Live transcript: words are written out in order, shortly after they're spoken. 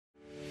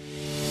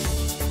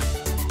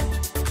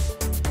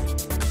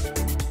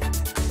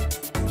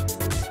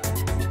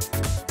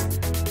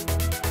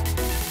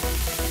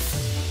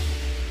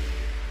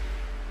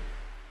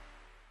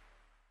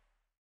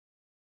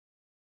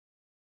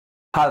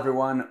Hi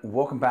everyone,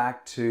 welcome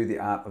back to the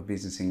Art of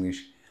Business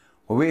English,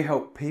 where we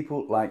help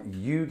people like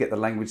you get the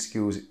language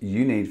skills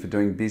you need for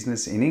doing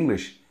business in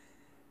English.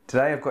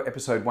 Today I've got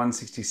episode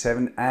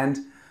 167 and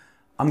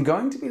I'm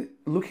going to be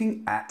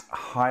looking at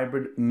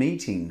hybrid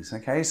meetings.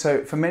 Okay,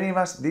 so for many of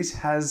us this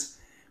has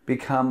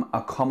become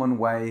a common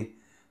way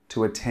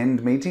to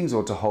attend meetings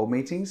or to hold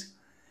meetings.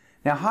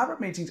 Now hybrid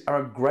meetings are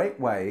a great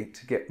way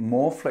to get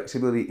more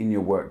flexibility in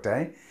your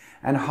workday,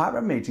 and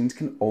hybrid meetings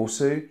can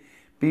also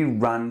be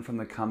run from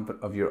the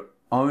comfort of your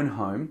own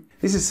home.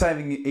 This is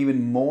saving you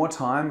even more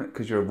time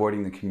because you're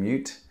avoiding the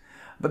commute.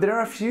 But there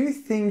are a few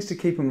things to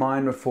keep in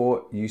mind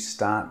before you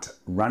start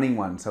running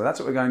one. So that's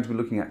what we're going to be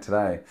looking at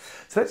today.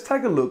 So let's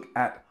take a look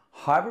at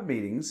hybrid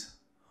meetings,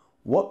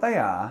 what they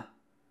are,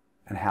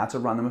 and how to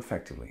run them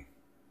effectively.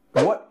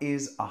 What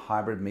is a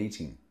hybrid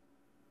meeting?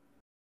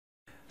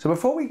 So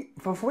before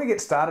we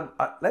get started,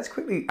 let's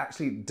quickly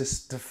actually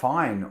just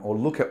define or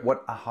look at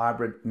what a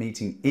hybrid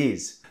meeting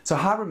is. So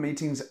hybrid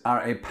meetings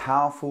are a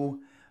powerful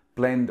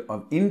blend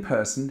of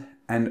in-person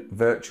and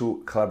virtual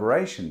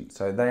collaboration.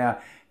 So they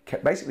are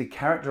basically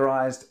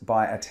characterized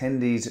by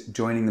attendees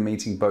joining the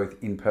meeting both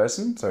in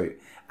person, so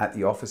at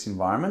the office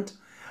environment,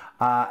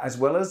 as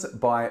well as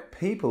by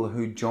people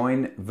who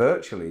join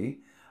virtually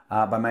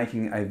by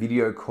making a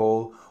video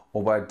call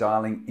or by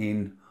dialing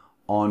in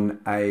on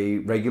a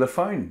regular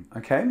phone,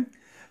 okay?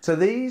 So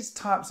these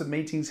types of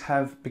meetings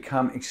have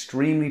become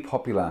extremely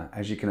popular,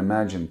 as you can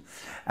imagine,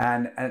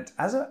 and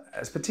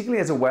particularly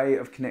as a way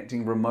of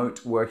connecting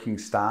remote working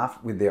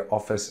staff with their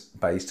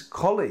office-based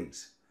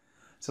colleagues.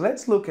 So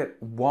let's look at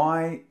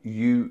why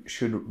you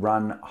should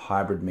run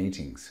hybrid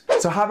meetings.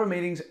 So hybrid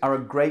meetings are a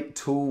great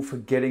tool for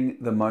getting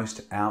the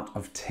most out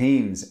of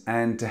teams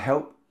and to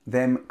help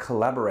them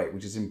collaborate,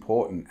 which is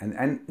important,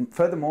 and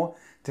furthermore,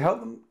 to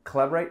help them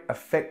collaborate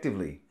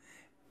effectively,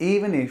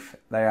 even if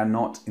they are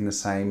not in the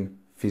same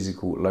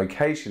physical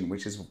location,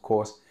 which is of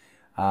course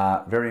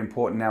very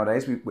important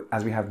nowadays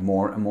as we have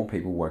more and more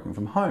people working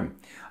from home.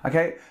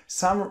 Okay,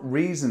 some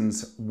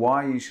reasons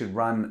why you should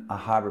run a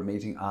hybrid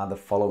meeting are the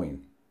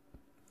following.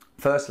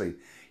 Firstly,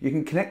 you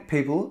can connect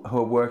people who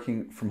are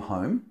working from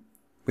home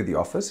with the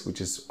office,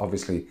 which is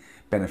obviously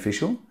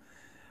beneficial.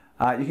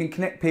 You can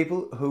connect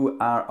people who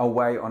are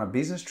away on a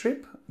business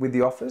trip with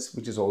the office,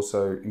 which is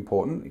also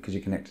important because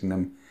you're connecting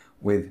them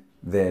with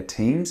their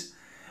teams.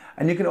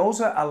 And you can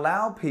also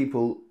allow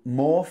people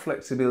more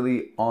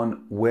flexibility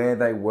on where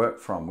they work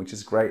from, which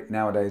is great.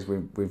 Nowadays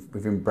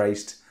we've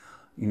embraced,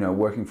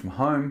 working from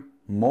home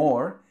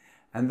more,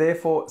 and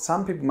therefore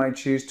some people may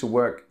choose to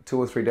work 2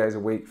 or 3 days a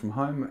week from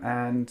home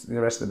and the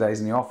rest of the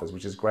days in the office,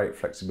 which is great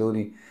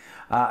flexibility.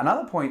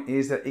 Another point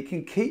is that it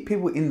can keep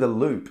people in the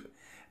loop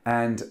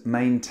and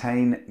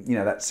maintain,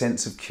 that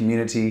sense of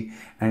community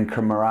and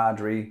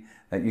camaraderie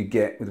that you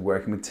get with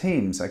working with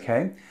teams,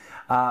 okay?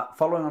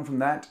 Following on from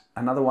that,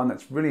 another one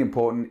that's really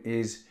important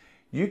is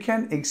you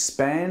can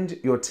expand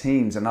your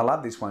teams, and I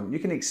love this one. You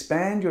can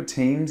expand your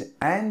teams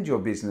and your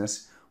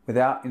business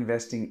without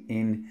investing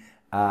in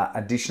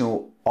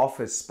additional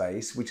office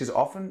space, which is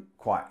often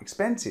quite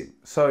expensive.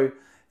 So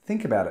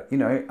think about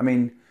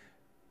it,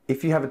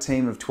 if you have a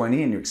team of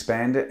 20 and you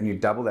expand it and you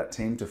double that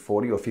team to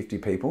 40 or 50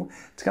 people,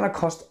 it's going to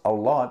cost a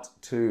lot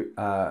to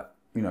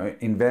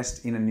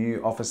invest in a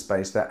new office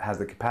space that has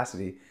the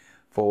capacity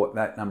for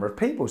that number of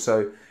people.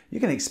 So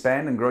you can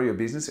expand and grow your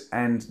business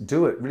and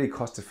do it really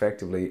cost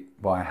effectively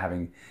by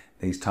having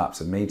these types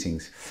of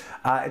meetings.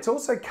 It's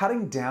also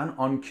cutting down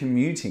on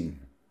commuting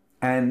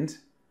and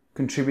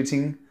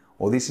contributing,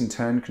 or this in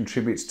turn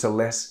contributes to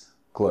less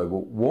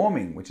global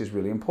warming, which is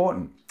really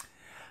important.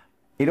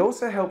 It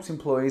also helps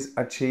employees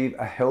achieve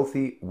a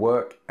healthy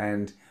work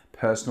and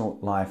personal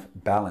life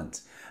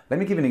balance. Let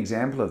me give an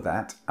example of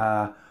that.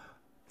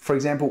 For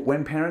example,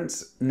 when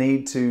parents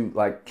need to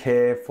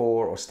care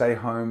for or stay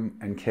home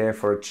and care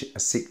for a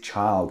sick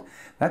child,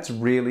 that's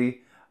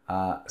really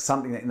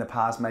something that in the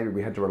past maybe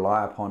we had to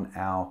rely upon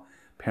our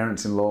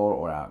parents-in-law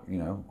or our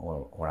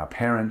or our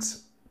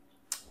parents,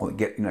 or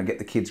get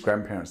the kids'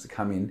 grandparents to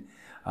come in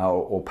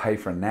or pay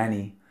for a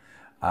nanny,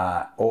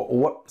 or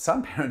what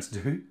some parents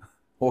do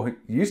or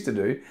used to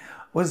do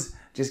was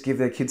just give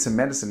their kids some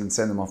medicine and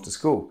send them off to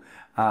school,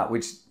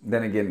 which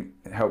then again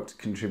helped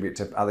contribute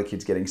to other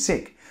kids getting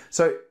sick.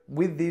 So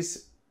with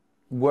this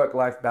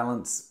work-life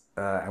balance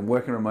and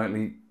working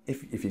remotely,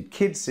 if your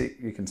kid's sick,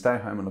 you can stay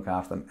home and look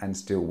after them and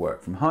still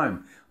work from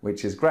home,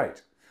 which is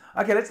great.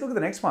 Okay, let's look at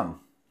the next one.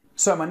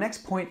 So my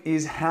next point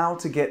is how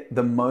to get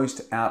the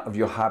most out of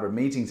your hybrid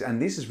meetings,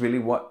 and this is really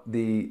what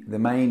the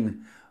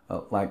main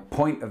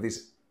point of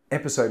this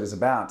episode is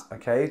about.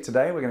 Okay,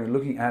 today we're going to be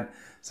looking at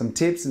some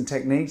tips and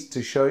techniques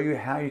to show you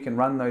how you can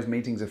run those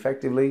meetings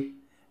effectively,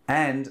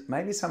 and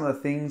maybe some of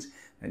the things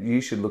that you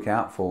should look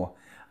out for,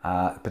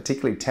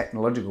 particularly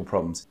technological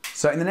problems.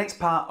 So in the next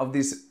part of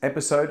this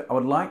episode, I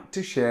would like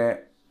to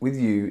share with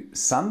you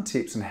some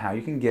tips on how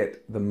you can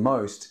get the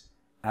most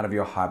out of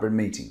your hybrid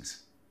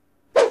meetings.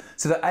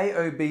 So the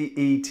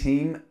AOBE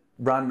team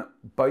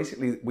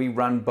we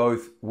run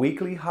both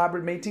weekly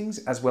hybrid meetings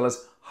as well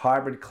as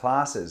hybrid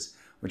classes,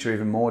 which are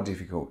even more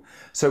difficult.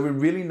 So we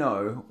really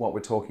know what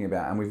we're talking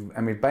about,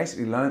 and we've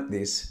basically learnt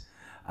this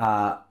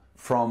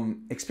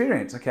from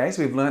experience. Okay,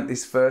 so we've learnt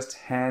this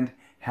firsthand,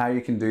 how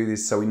you can do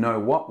this, so we know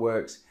what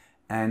works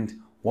and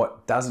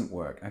what doesn't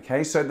work.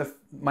 Okay, so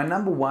my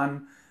number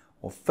one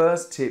or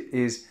first tip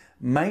is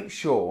make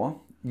sure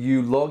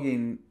you log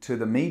in to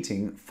the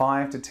meeting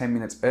 5 to 10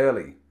 minutes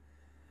early.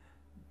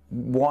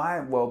 Why?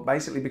 Well,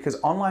 basically because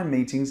online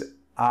meetings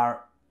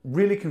are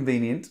really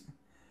convenient,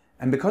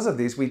 and because of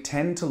this we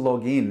tend to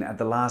log in at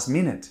the last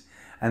minute,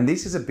 and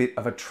this is a bit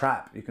of a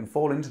trap. You can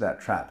fall into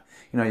that trap.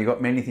 You know, you've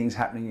got many things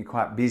happening, you're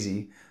quite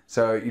busy,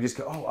 so you just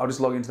go, oh, I'll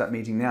just log into that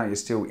meeting now. You're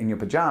still in your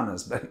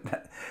pajamas.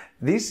 But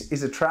this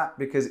is a trap,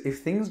 because if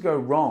things go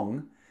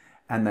wrong,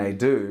 and they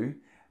do,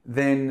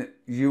 then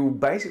you'll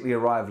basically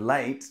arrive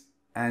late,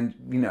 and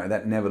you know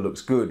that never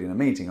looks good in a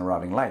meeting,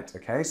 arriving late.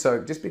 Okay,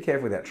 so just be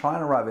careful with that. Try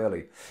and arrive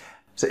early.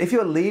 So if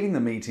you're leading the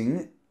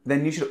meeting,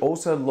 then you should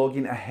also log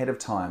in ahead of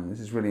time. This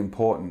is really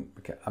important.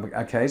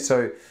 Okay,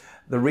 so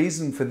the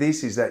reason for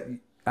this is that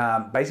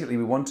basically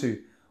we want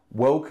to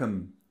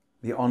welcome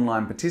the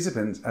online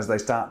participants as they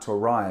start to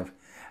arrive.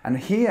 And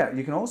here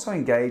you can also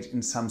engage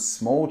in some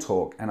small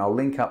talk, and I'll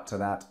link up to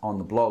that on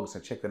the blog,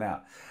 so check that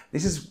out.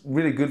 This is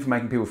really good for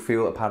making people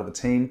feel a part of the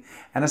team,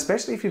 and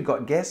especially if you've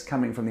got guests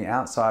coming from the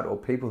outside or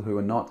people who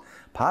are not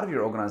part of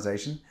your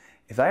organization.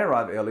 If they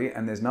arrive early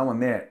and there's no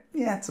one there,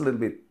 yeah, it's a little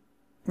bit,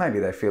 maybe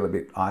they feel a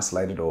bit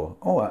isolated, or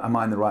am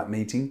I in the right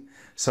meeting?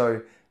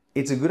 So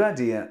it's a good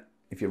idea,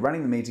 if you're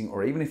running the meeting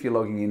or even if you're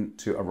logging in,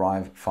 to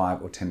arrive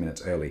 5 or 10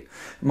 minutes early.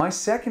 My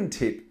second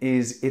tip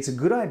is it's a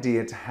good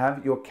idea to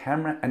have your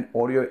camera and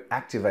audio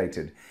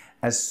activated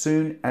as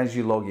soon as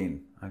you log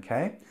in,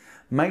 okay?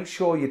 Make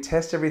sure you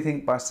test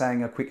everything by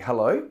saying a quick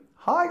hello.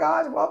 Hi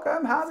guys,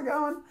 welcome, how's it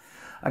going?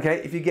 Okay,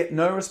 if you get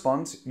no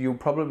response, you'll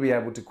probably be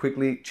able to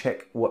quickly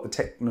check what the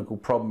technical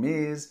problem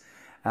is,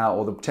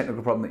 or the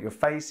technical problem that you're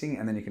facing,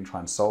 and then you can try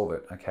and solve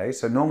it, okay?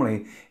 So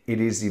normally it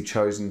is you've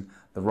chosen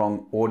the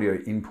wrong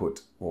audio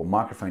input or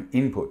microphone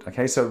input,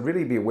 okay? So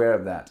really be aware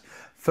of that.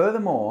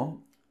 Furthermore,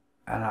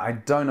 and I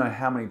don't know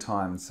how many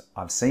times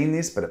I've seen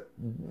this, but it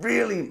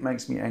really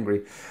makes me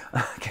angry,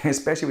 okay,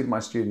 especially with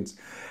my students.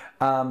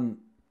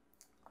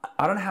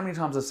 I don't know how many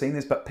times I've seen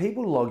this, but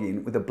people log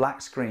in with a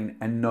black screen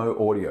and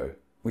no audio,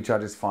 which I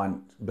just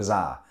find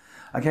bizarre.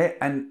 Okay,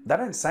 and they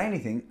don't say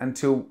anything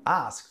until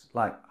asked,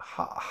 like,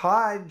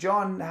 hi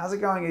John, how's it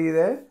going, are you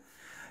there?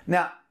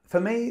 Now, for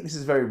me, this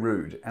is very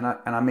rude, and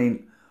I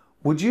mean,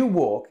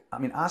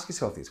 ask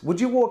yourself this, would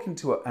you walk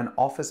into an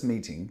office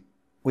meeting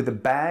with a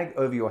bag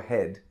over your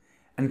head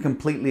and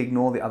completely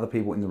ignore the other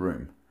people in the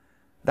room?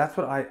 That's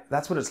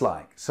what it's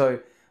like.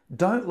 So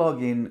don't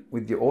log in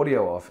with your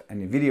audio off and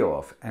your video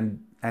off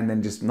and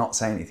then just not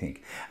say anything,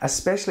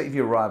 especially if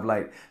you arrive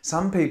late.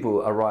 Some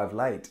people arrive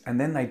late and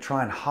then they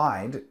try and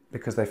hide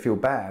because they feel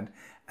bad,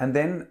 and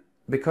then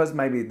because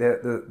maybe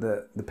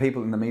the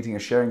people in the meeting are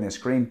sharing their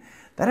screen,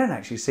 they don't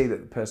actually see that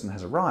the person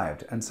has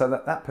arrived, and so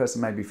that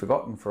person may be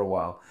forgotten for a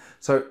while.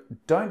 So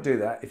don't do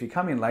that. If you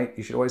come in late,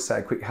 you should always say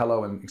a quick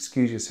hello and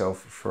excuse yourself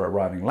for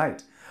arriving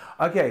late.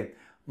 Okay,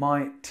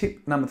 my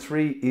tip number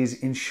 3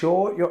 is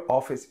ensure your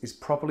office is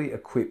properly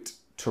equipped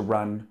to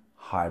run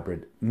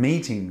hybrid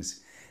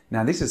meetings.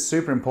 Now, this is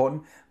super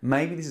important.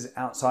 Maybe this is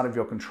outside of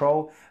your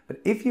control, but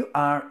if you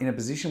are in a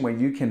position where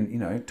you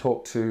can,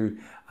 talk to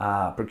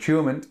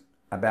procurement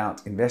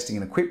about investing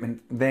in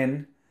equipment,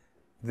 then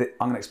I'm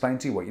going to explain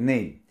to you what you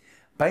need.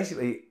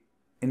 Basically,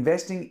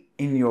 investing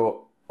in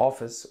your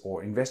office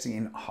or investing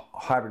in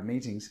hybrid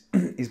meetings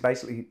is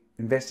basically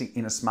investing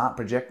in a smart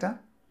projector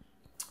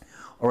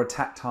or a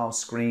tactile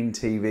screen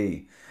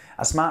TV.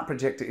 A smart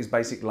projector is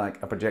basically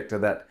like a projector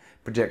that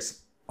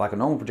projects like a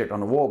normal projector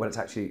on the wall, but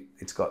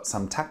it's got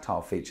some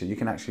tactile feature. You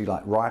can actually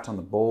like write on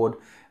the board.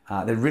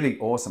 They're really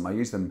awesome. I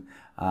use them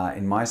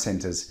in my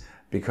centers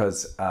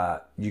because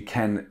they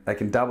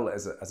can double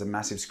as a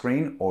massive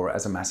screen or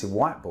as a massive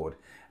whiteboard.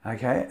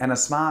 Okay, and a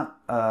smart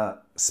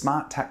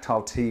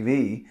tactile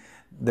TV,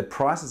 the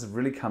prices have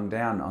really come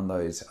down on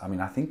those. I mean,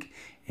 I think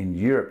in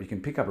Europe you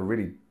can pick up a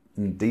really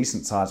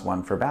decent sized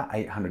one for about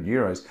 800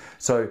 euros.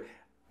 So,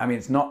 I mean,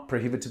 it's not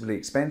prohibitively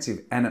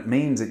expensive, and it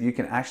means that you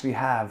can actually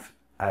have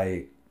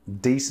a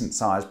decent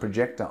sized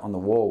projector on the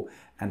wall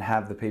and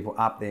have the people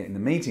up there in the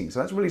meeting. So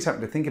that's really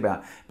something to think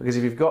about, because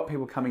if you've got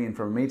people coming in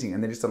for a meeting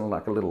and they're just on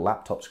like a little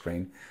laptop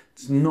screen,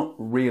 it's not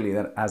really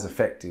that as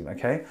effective,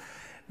 okay?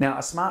 Now,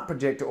 a smart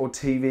projector or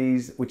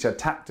TVs which are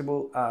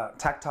tactile,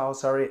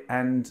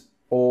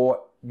 or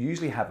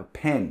usually have a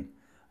pen,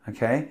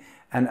 okay?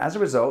 And as a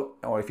result,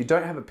 or if you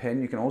don't have a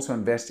pen, you can also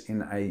invest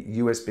in a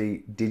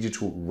USB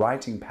digital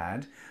writing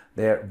pad.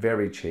 They're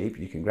very cheap.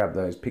 You can grab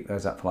those, pick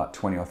those up for like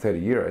 20 or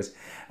 30 euros.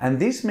 And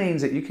this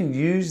means that you can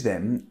use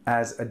them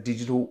as a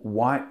digital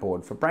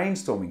whiteboard for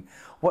brainstorming.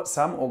 What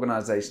some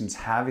organizations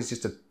have is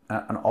just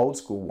an old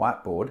school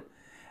whiteboard,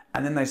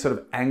 and then they sort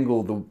of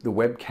angle the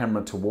web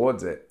camera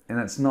towards it. And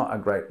it's not a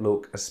great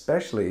look,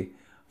 especially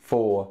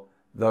for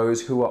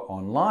those who are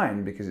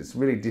online, because it's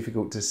really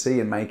difficult to see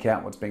and make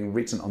out what's being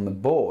written on the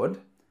board,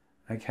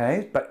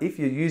 okay? But if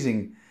you're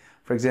using,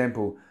 for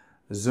example,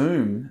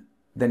 Zoom,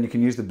 then you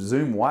can use the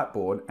Zoom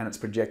whiteboard and it's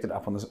projected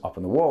up on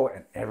the wall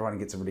and everyone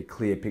gets a really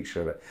clear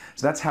picture of it.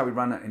 So that's how we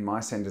run it in my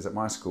centers at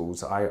my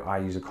schools. I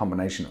use a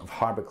combination of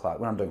hybrid class.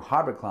 When I'm doing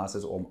hybrid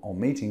classes or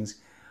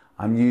meetings,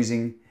 I'm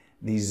using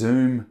the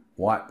Zoom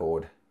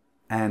whiteboard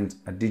and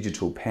a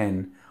digital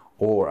pen,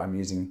 or I'm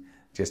using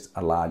just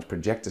a large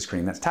projector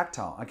screen that's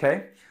tactile,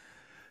 okay?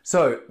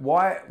 So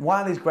why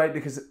are these great?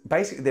 Because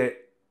basically they're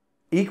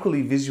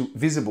equally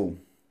visible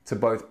to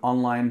both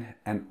online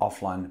and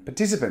offline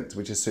participants,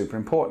 which is super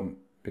important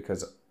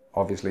because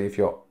obviously if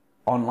you're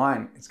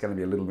online, it's going to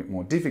be a little bit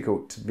more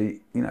difficult to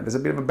be, there's a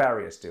bit of a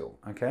barrier still,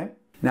 okay?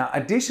 Now,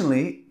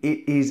 additionally,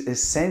 it is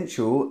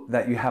essential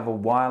that you have a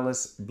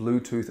wireless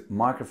Bluetooth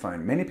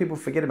microphone. Many people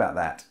forget about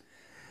that,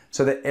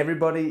 so that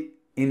everybody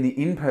in the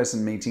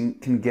in-person meeting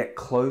can get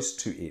close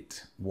to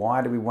it.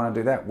 Why do we want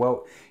to do that?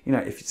 Well,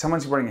 if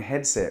someone's wearing a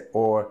headset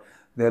or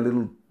their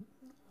little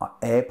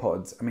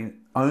AirPods,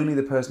 only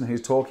the person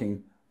who's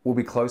talking will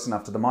be close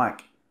enough to the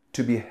mic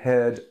to be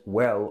heard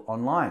well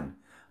online,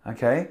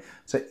 okay?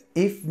 So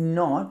if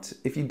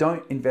you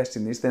don't invest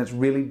in this, then it's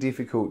really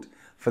difficult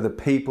for the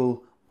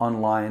people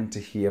online to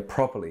hear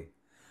properly.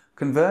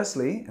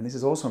 Conversely, and this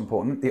is also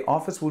important, the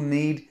office will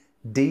need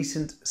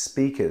decent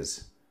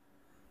speakers.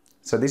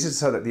 So this is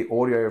so that the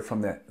audio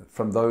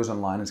from those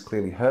online is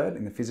clearly heard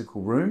in the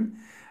physical room.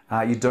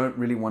 You don't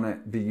really want to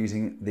be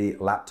using the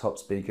laptop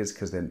speakers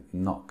because they're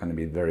not going to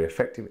be very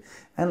effective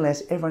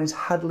unless everyone is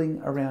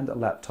huddling around a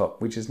laptop,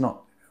 which is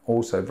not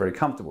also very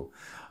comfortable.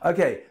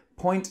 Okay,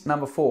 point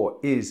number 4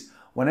 is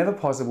whenever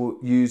possible,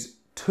 use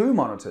 2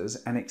 monitors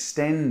and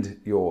extend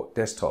your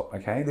desktop,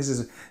 okay?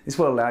 This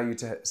will allow you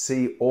to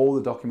see all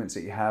the documents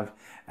that you have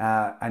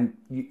and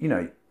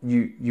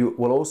you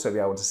will also be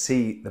able to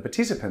see the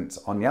participants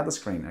on the other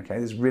screen, okay?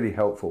 This is really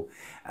helpful.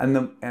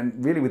 And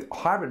really with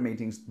hybrid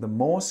meetings, the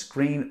more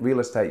screen real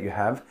estate you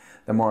have,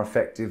 the more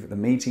effective the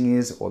meeting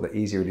is, or the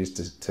easier it is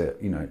to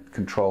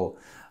control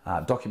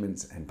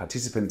documents and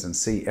participants and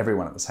see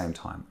everyone at the same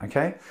time,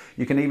 okay?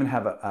 You can even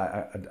have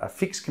a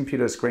fixed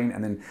computer screen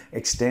and then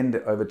extend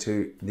it over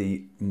to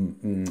the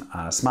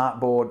smart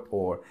board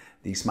or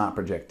the smart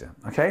projector,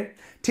 okay?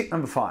 Tip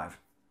number 5,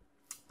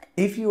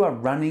 if you are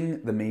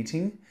running the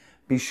meeting,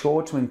 be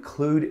sure to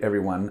include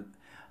everyone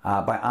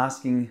by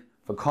asking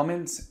for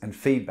comments and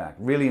feedback.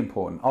 Really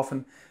important.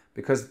 Often,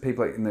 because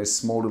people are in those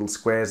small little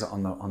squares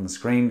on the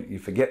screen, you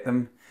forget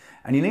them.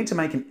 And you need to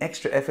make an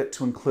extra effort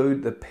to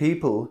include the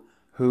people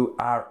who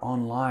are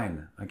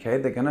online, okay?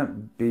 They're gonna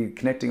be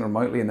connecting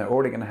remotely and they're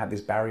already gonna have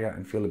this barrier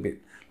and feel a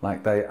bit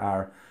like they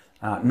are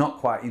not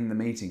quite in the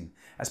meeting,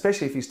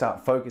 especially if you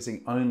start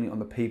focusing only on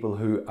the people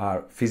who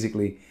are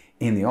physically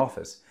in the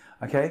office,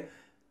 okay?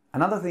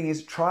 Another thing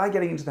is try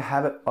getting into the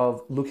habit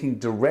of looking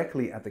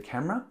directly at the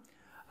camera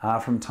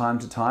from time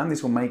to time.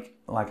 This will make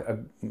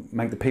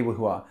the people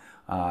who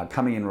are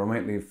coming in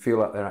remotely feel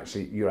like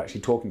you're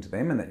actually talking to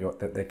them and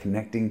that they're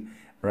connecting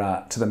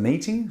to the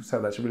meeting.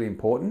 So that's really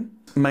important.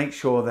 Make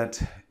sure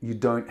that you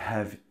don't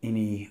have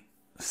any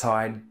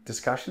side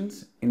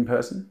discussions in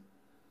person.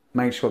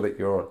 Make sure that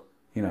you're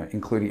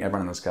including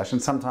everyone in the discussion.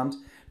 Sometimes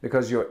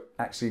because you're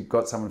actually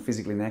got someone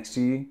physically next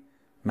to you,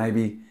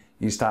 maybe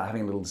you start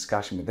having a little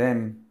discussion with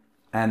them,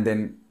 and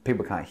then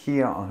people can't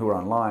hear who are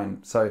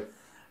online. So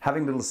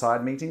having little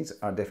side meetings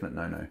are a definite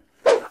no-no.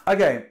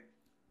 Okay,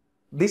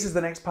 this is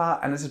the next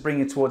part, and this is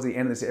bringing it towards the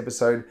end of this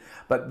episode,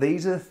 but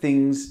these are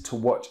things to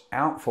watch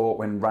out for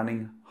when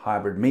running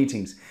hybrid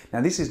meetings.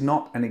 Now, this is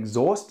not an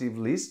exhaustive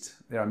list.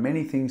 There are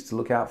many things to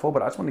look out for,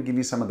 but I just want to give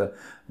you some of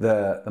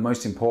the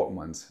most important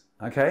ones,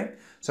 okay?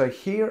 So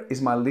here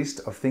is my list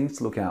of things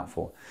to look out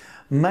for.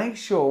 Make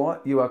sure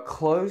you are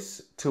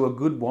close to a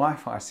good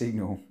Wi-Fi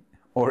signal,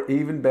 or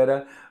even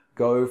better,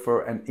 go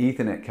for an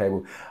Ethernet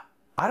cable.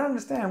 I don't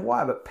understand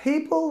why, but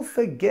people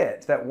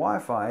forget that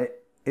Wi-Fi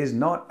is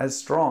not as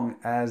strong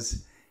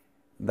as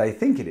they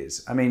think it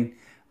is.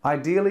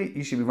 Ideally,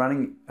 you should be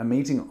running a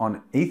meeting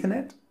on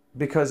Ethernet,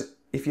 because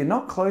if you're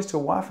not close to a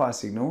Wi-Fi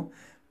signal,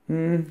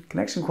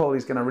 connection quality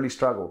is going to really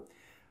struggle.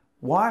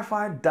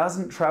 Wi-Fi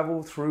doesn't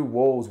travel through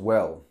walls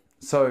well,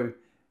 so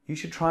you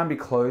should try and be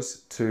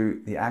close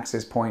to the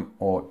access point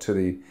or to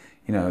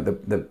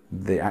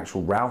the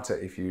actual router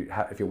if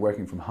you're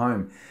working from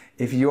home.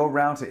 If your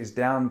router is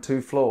down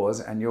 2 floors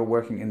and you're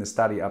working in the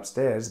study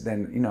upstairs,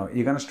 then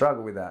you're going to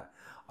struggle with that.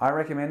 I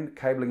recommend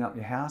cabling up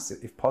your house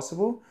if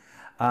possible,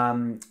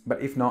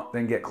 but if not,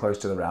 then get close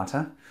to the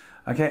router.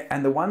 Okay,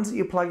 and the ones that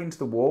you plug into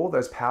the wall,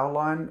 those power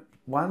line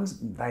ones,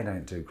 they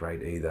don't do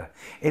great either.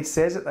 It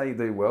says that they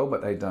do well,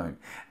 but they don't.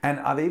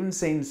 And I've even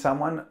seen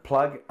someone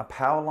plug a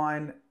power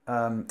line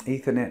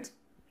Ethernet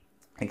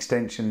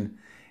extension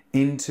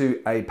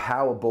into a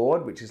power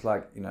board, which is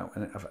like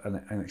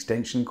an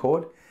extension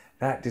cord.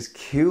 That just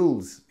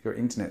kills your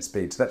internet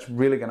speed. So that's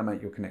really going to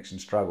make your connection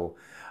struggle.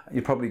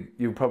 You'll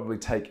probably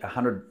take a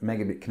 100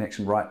 megabit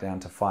connection right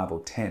down to 5 or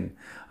 10.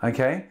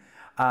 Okay,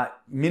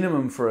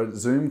 minimum for a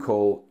Zoom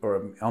call or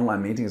an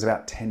online meeting is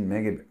about 10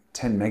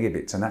 10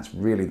 megabits, and that's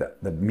really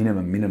the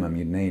minimum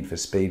you'd need for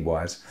speed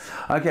wise.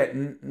 Okay,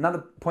 another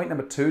point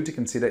number 2 to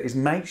consider is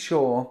make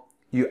sure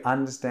you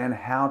understand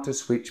how to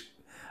switch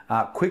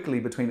quickly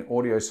between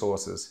audio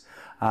sources.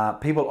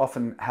 People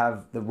often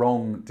have the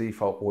wrong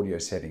default audio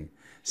setting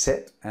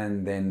set,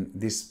 and then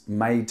this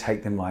may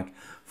take them like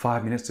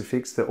 5 minutes to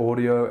fix the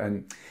audio,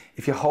 and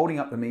if you're holding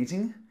up the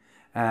meeting,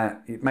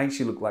 it makes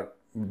you look like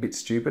a bit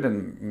stupid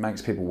and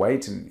makes people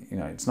wait, and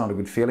it's not a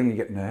good feeling. You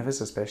get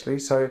nervous especially.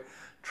 So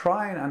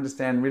try and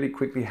understand really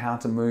quickly how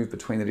to move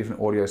between the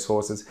different audio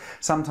sources.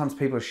 Sometimes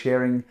people are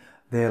sharing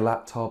their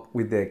laptop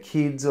with their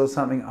kids or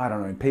something. I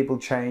don't know. People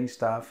change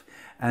stuff,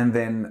 and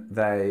then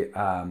they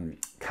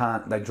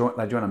they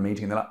join a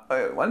meeting and they're like,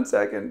 oh, 1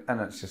 second, and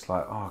it's just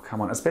like, oh,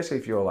 come on. Especially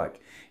if you're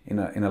like in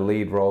a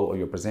lead role or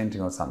you're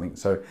presenting or something.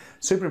 So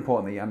super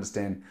important that you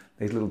understand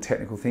these little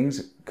technical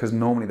things, because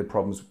normally the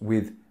problems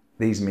with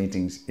these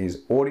meetings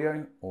is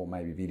audio or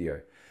maybe video.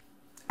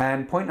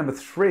 And point number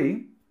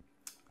 3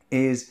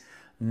 is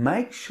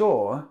make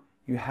sure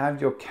you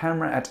have your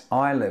camera at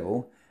eye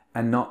level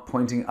and not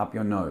pointing up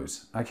your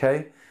nose,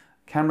 okay?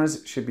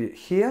 Cameras should be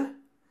here,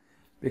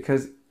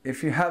 because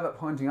if you have it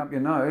pointing up your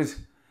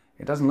nose,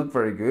 it doesn't look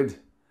very good.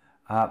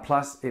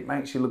 Plus, it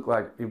makes you look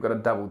like you've got a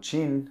double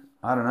chin.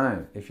 I don't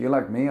know. If you're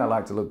like me, I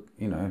like to look,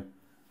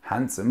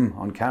 handsome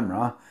on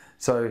camera.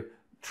 So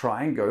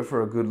try and go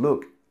for a good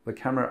look. The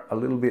camera a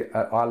little bit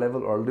at eye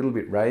level or a little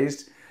bit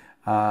raised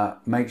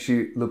makes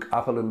you look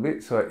up a little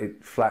bit, so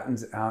it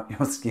flattens out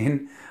your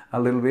skin a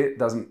little bit.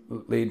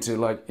 Doesn't lead to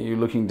like you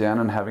looking down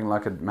and having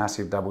like a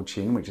massive double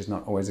chin, which is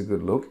not always a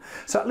good look.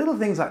 So little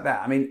things like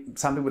that. I mean,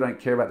 some people don't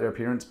care about their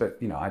appearance, but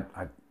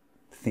I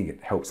think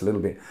it helps a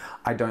little bit.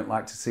 I don't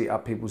like to see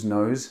up people's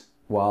nose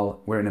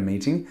while we're in a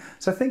meeting.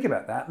 So think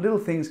about that. Little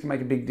things can make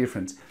a big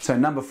difference. So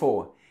number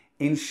 4,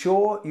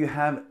 ensure you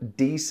have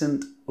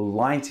decent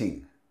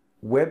lighting.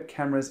 Web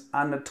cameras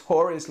are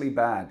notoriously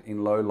bad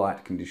in low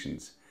light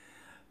conditions.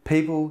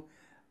 People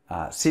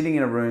sitting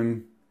in a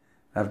room,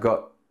 they've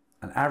got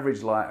an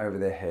average light over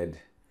their head,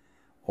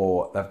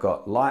 or they've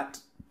got light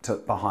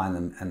behind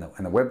them,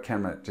 and the web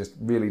camera just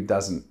really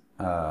doesn't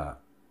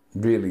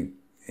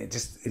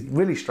it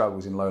really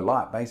struggles in low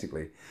light,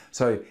 basically.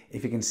 So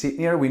if you can sit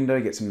near a window,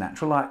 get some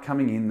natural light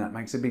coming in, that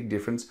makes a big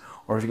difference.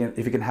 Or if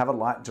you can have a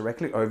light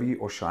directly over you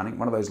or shining,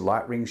 one of those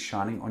light rings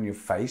shining on your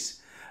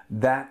face,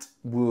 that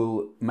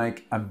will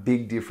make a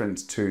big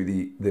difference to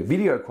the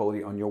video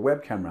quality on your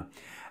web camera.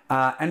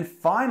 And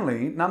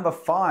finally, number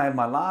 5,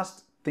 my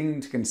last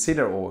thing to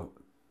consider or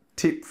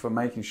tip for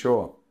making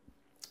sure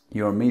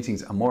your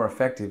meetings are more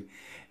effective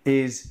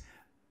is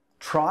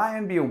try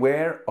and be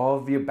aware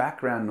of your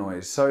background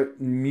noise. So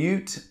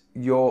mute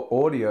your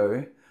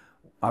audio.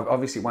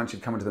 Obviously, once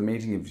you've come into the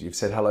meeting, you've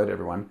said hello to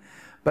everyone.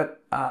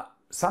 But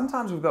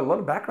sometimes we've got a lot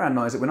of background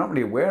noise that we're not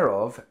really aware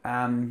of.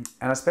 And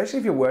especially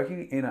if you're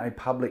working in a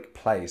public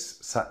place,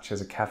 such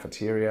as a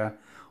cafeteria,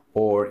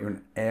 or you're in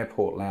an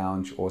airport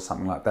lounge or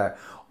something like that.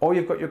 Or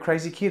you've got your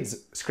crazy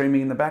kids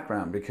screaming in the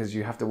background because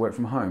you have to work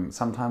from home.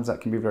 Sometimes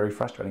that can be very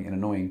frustrating and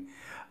annoying.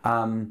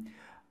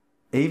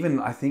 Even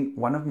I think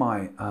one of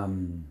my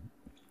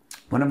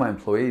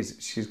employees,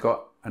 she's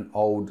got an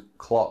old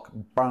clock,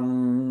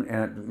 bung,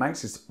 and it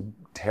makes this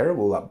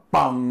terrible like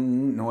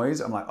bung noise.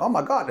 I'm like, oh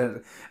my God.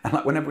 And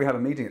like whenever we have a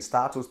meeting, it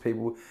startles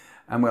people.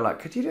 And we're like,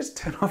 could you just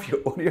turn off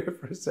your audio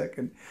for a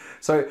second?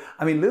 So,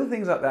 I mean, little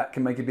things like that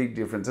can make a big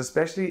difference,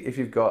 especially if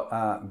you've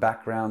got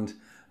background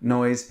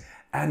noise.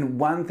 And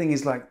one thing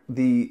is like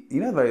the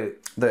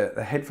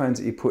headphones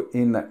that you put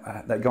in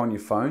that go on your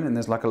phone, and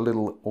there's like a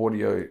little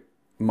audio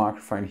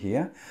microphone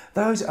here.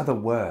 Those are the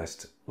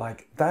worst.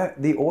 Like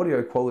the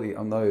audio quality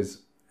on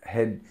those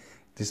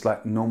just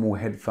like normal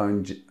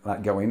headphones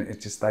like go in,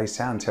 it's just, they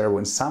sound terrible.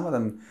 And some of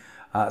them,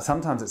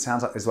 sometimes it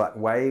sounds like there's like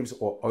waves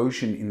or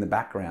ocean in the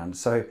background.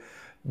 So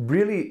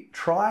really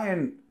try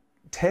and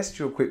test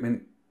your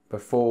equipment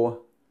before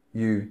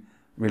you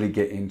really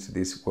get into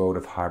this world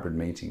of hybrid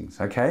meetings,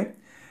 okay?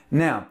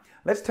 Now,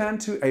 let's turn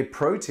to a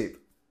pro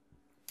tip.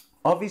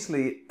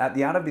 Obviously, at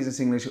the Art of Business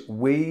English,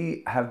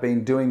 we have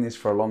been doing this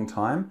for a long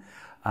time.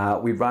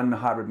 We run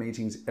hybrid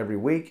meetings every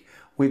week.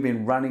 We've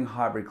been running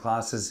hybrid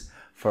classes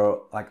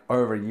for like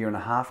over 1.5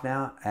 years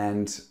now,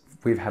 and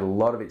we've had a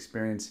lot of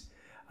experience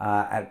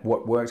at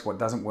what works, what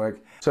doesn't work.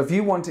 So if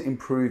you want to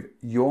improve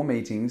your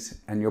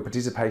meetings and your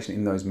participation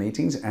in those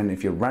meetings, and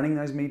if you're running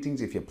those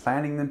meetings, if you're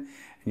planning them,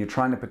 and you're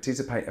trying to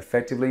participate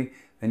effectively,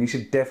 then you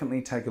should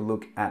definitely take a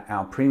look at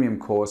our premium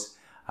course,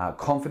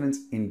 Confidence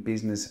in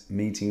Business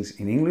Meetings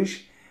in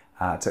English.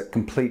 It's a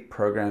complete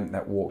program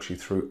that walks you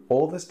through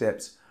all the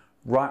steps,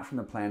 right from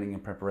the planning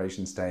and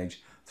preparation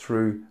stage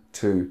through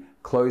to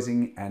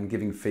closing and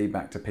giving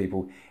feedback to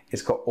people.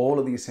 It's got all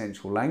of the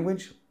essential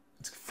language.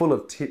 It's full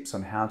of tips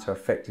on how to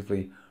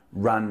effectively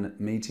run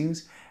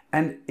meetings.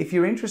 And if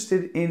you're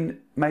interested in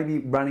maybe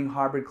running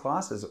hybrid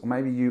classes, or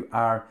maybe you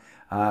are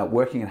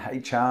working in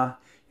HR,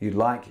 you'd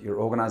like your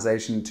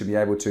organization to be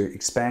able to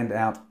expand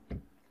out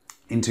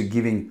into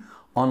giving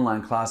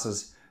online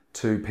classes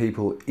to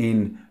people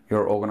in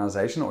your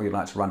organization, or you'd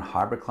like to run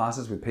hybrid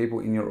classes with people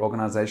in your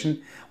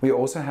organization, we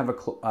also have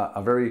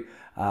a very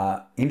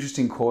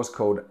interesting course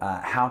called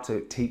How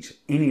to Teach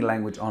Any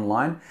Language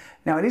Online.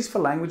 Now, it is for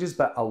languages,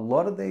 but a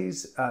lot of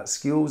these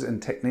skills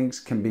and techniques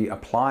can be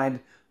applied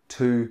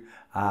to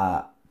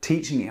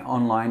teaching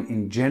online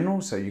in general,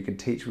 so you can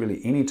teach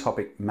really any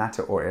topic,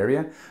 matter, or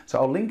area. So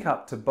I'll link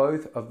up to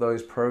both of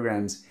those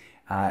programs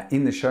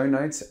in the show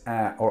notes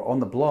or on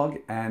the blog,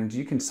 and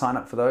you can sign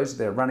up for those.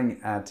 They're running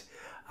at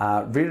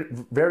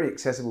very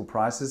accessible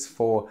prices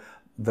for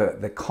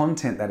the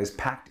content that is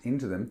packed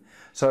into them.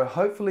 So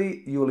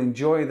hopefully you'll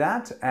enjoy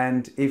that,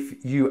 and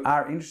if you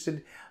are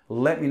interested,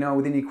 let me know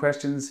with any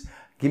questions.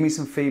 Give me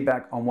some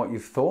feedback on what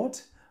you've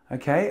thought,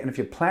 okay? And if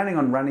you're planning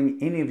on running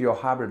any of your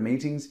hybrid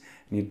meetings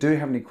and you do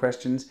have any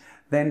questions,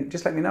 then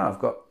just let me know. I've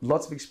got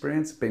lots of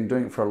experience, been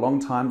doing it for a long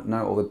time,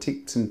 know all the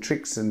tips and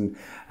tricks and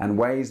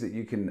ways that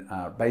you can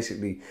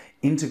basically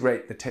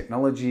integrate the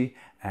technology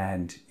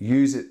and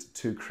use it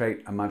to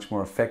create a much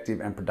more effective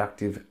and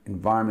productive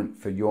environment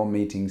for your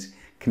meetings,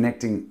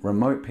 connecting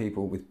remote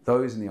people with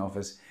those in the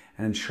office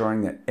and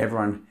ensuring that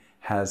everyone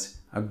has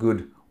a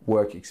good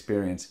work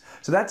experience.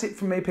 So that's it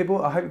from me,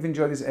 people. I hope you've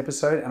enjoyed this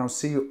episode, and I'll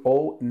see you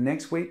all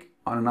next week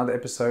on another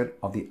episode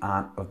of The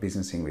Art of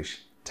Business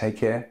English. Take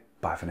care.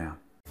 Bye for now.